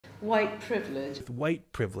White privilege.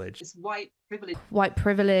 White privilege. It's white privilege. White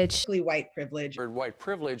privilege. White privilege. White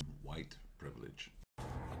privilege. White privilege.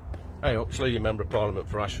 Hey, Huxley, Member of Parliament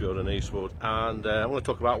for Ashfield and Eastwood, and I want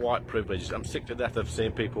to talk about white privilege. I'm sick to death of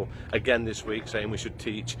seeing people again this week saying we should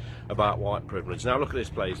teach about white privilege. Now look at this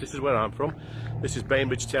place. This is where I'm from. This is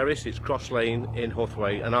Bainbridge Terrace. It's Cross Lane in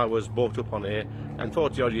Huthway, and I was brought up on here, and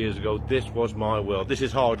 40 odd years ago this was my world. This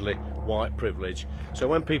is hardly white privilege. So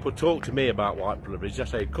when people talk to me about white privilege, I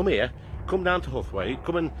say, come here, come down to Huthway,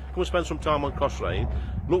 come and spend some time on Cross Lane,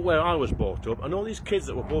 look where I was brought up, and all these kids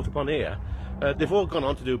that were brought up on here, they've all gone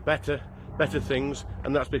on to do better things,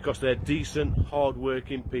 and that's because they're decent,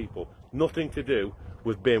 hard-working people. Nothing to do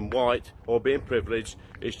with being white or being privileged.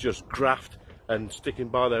 It's just graft and sticking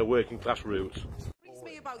by their working class roots. What brings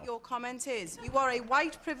me about your comment is you are a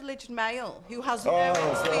white privileged male who has no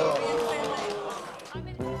experience in it.